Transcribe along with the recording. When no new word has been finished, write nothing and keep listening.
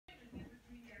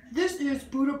This is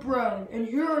Buddha Brown, and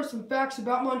here are some facts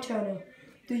about Montana.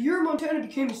 The year Montana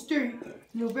became a state,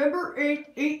 November 8,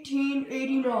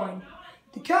 1889.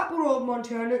 The capital of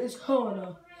Montana is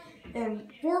Helena.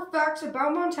 And 4 facts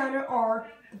about Montana are,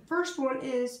 the first one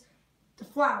is the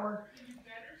flower,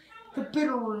 the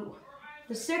bitterroot.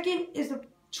 The second is the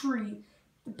tree,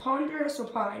 the ponderosa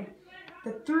pine.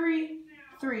 The three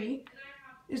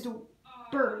is the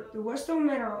bird, the western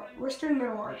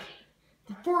meadowlark.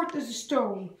 The 4th is a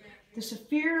stone, the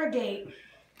sapphire agate.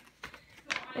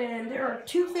 And there are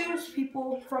 2 famous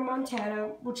people from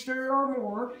Montana, which there are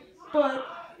more, but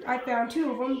I found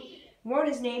 2 of them. One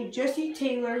is named Jesse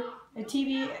Taylor, a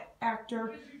TV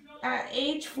actor at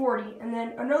age 40, and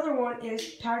then another one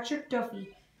is Patrick Duffy,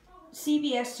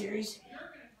 CBS series,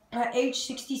 at age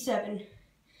 67.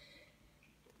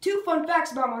 2 fun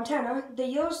facts about Montana: the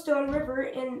Yellowstone River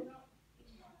in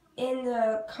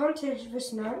the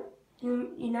continental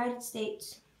United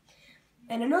States.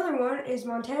 And another one is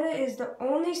Montana is the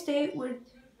only state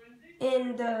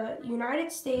in the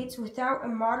United States without a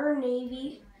modern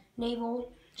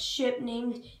naval ship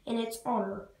named in its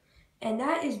honor. And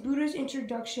that is Buddha's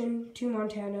introduction to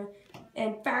Montana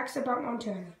and facts about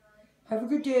Montana. Have a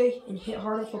good day and hit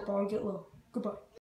hard on football and get low. Goodbye.